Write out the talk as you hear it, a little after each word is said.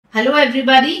Hello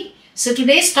everybody. So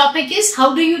today's topic is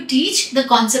how do you teach the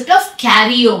concept of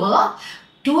carryover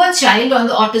to a child on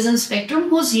the autism spectrum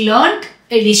who's learnt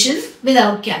addition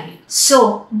without carry.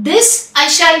 So this I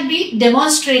shall be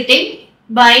demonstrating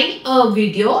by a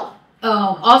video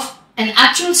of an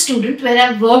actual student where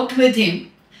I've worked with him.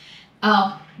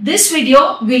 This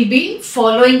video will be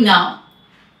following now,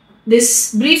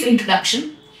 this brief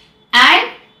introduction,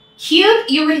 and here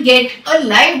you will get a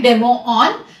live demo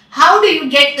on how do you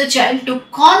get the child to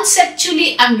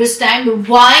conceptually understand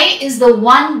why is the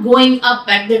 1 going up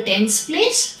at the tens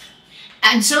place.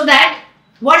 And so that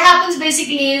what happens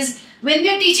basically is when we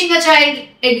are teaching a child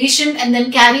addition and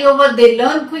then carry over, they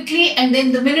learn quickly, and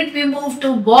then the minute we move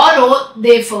to borrow,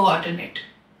 they've forgotten it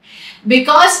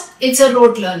because it's a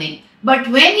rote learning. But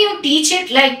when you teach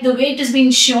it like the way it is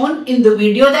being shown in the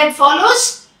video that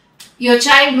follows, your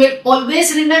child will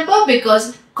always remember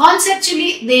because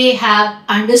conceptually they have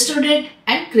understood it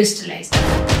and crystallized it.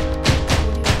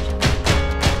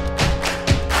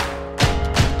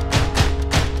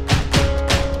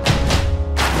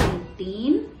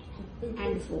 15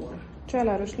 and 4. Try,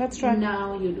 Arush, let's try.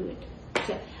 Now you do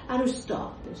it. Arush,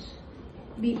 stop this.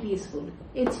 Be peaceful.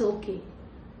 It's okay.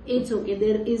 It's okay.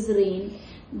 There is rain.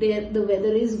 The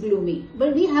weather is gloomy.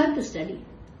 But we have to study.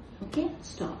 Okay?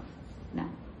 Stop. Now.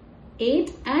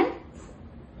 8 and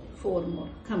 4 more.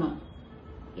 Come on.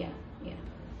 Yeah.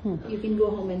 You can go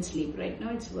home and sleep. Right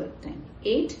now it's work time.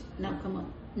 8. Now come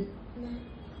on. 9,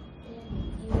 10,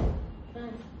 11,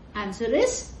 12.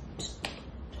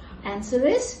 Answer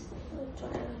is?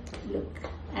 Look.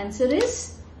 Answer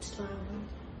is? 12.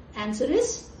 Answer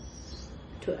is?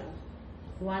 12.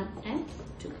 1 and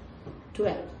 2.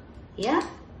 12. Yeah?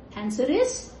 Answer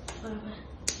is? 12.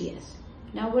 Yes.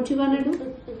 Now what you gonna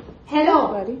do? Hello.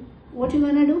 Buddy. What you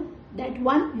gonna do? That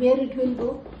one, where it will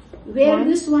go? Where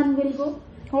this one will go?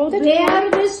 Hold it.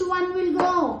 Where this one will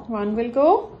go? One will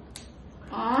go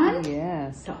On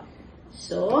yes. top.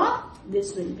 So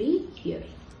this will be here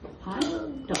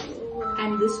on top.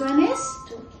 And this one is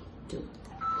 2.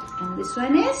 And this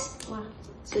one is 1.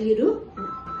 So you do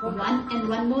 1 and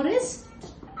 1 more is?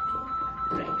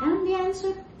 Write down the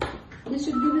answer. This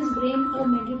should give his brain a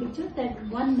mental picture that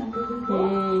one number will go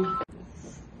on.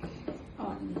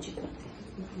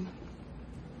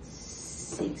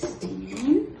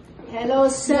 16. Hello,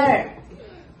 sir.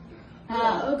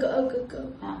 Go.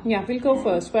 Yeah, we'll go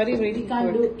first. Very, We really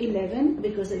can't good. do 11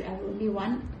 because I have only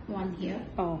one here.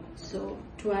 Oh. So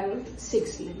 12,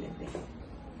 6 little bit.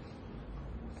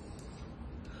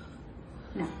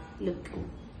 Now look.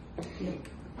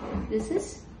 This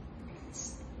is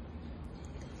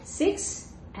 6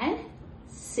 and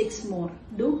 6 more.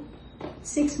 Do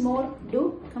 6 more.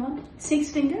 Do. Come on.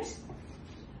 6 fingers.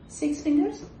 6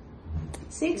 fingers.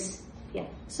 6. Yeah.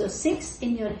 So 6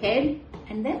 in your head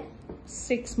and then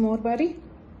 6 more, buddy.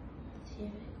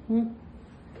 7.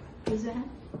 Use your hand.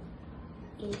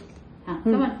 8.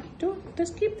 Come on.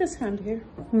 Just keep this hand here.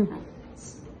 7,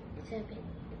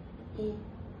 8,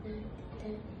 9,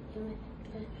 10, 11,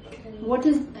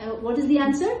 12. What is the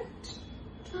answer?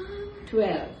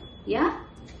 12. Yeah.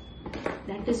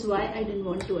 That is why I didn't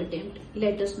want to attempt.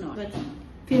 Let us not.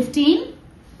 15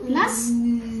 plus.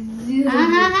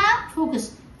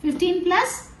 Focus. 15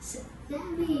 plus.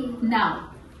 7. Now,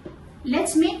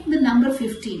 let's make the number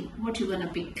 15. What you gonna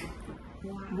pick?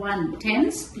 1.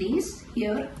 Tens, please.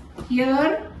 Here.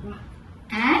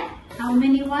 And how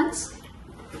many ones?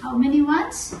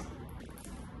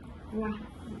 1.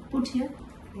 Put here.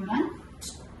 1,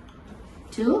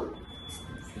 2,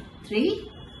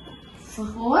 3,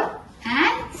 4,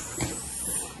 and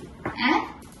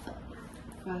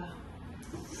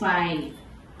 5.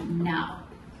 Now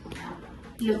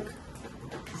look.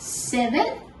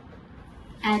 7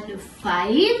 and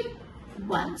 5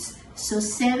 ones. So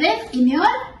 7 in your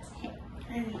head.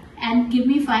 And give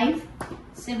me 5.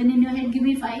 7 in your head, give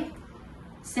me 5.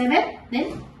 7,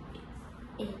 then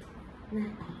 8,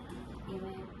 9,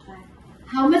 11, 12.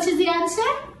 how much is the answer?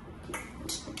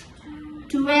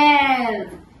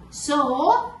 12.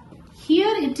 So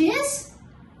here it is.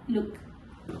 Look.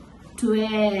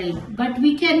 12. But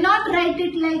we cannot write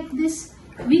it like this.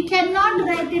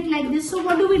 So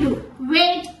what do we do?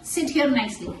 Wait. Sit here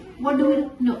nicely. What do we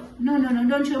do? No.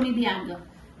 Don't show me the anger.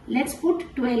 Let's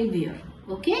put 12 here.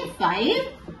 Okay. 5.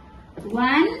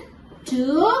 1,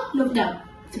 2. Look down.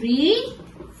 3,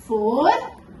 4,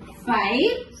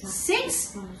 5,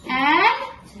 6, and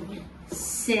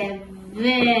 7.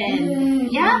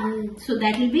 Yeah. So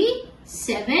that will be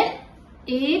 7,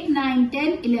 8, 9,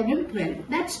 10, 11, 12.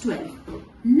 That's 12.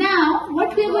 Now,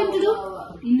 what we are going to do?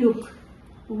 Look.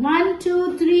 1,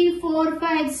 2, 3, 4,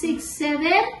 5, 6,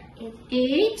 7,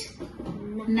 8,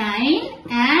 9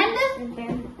 and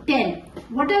 10.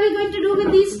 What are we going to do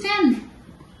with these 10?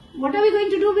 What are we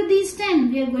going to do with these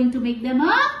 10? We are going to make them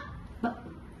a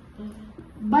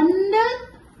bundle.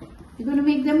 We're going to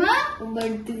make them a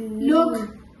look.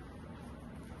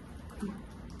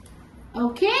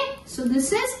 Okay, so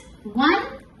this is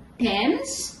 1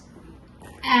 tens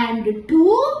and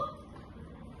 2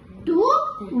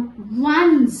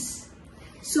 ones.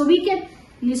 So we can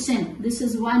listen. This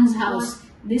is one's house.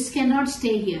 This cannot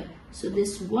stay here. So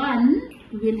this 1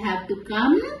 will have to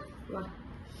come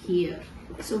here.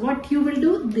 So what you will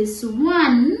do? This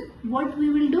 1, what we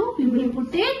will do? We will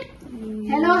put it.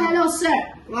 Hello,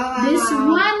 sir. This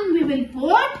 1 we will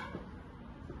put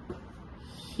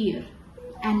here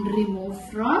and remove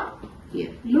from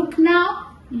here. Look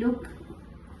now. Look.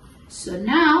 So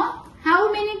now,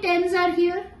 how many tens are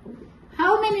here?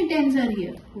 How many tens are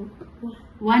here?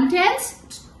 1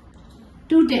 tens,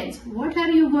 2 tens. What are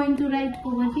you going to write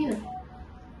over here?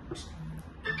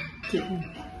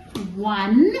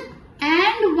 1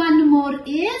 and 1 more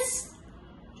is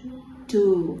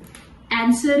 2.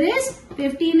 Answer is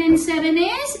 15 and 7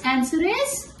 is answer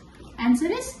is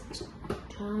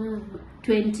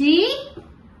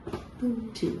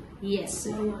 22. Yes,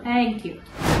 thank you.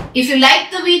 If you like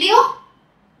the video,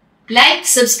 like,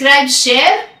 subscribe,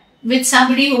 share with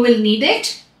somebody who will need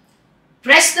it.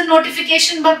 Press the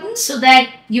notification button so that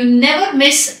you never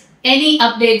miss any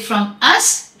update from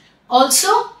us.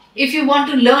 Also, if you want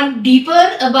to learn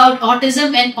deeper about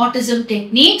autism and autism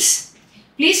techniques,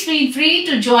 please feel free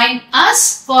to join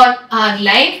us for our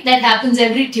live that happens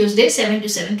every Tuesday 7 to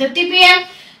 7:30 p.m.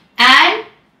 and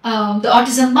the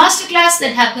Autism Masterclass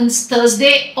that happens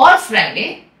Thursday or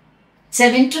Friday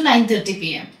 7 to 9:30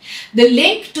 p.m. The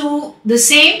link to the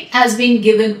same has been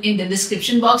given in the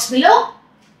description box below.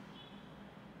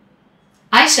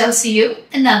 I shall see you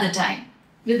another time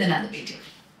with another video.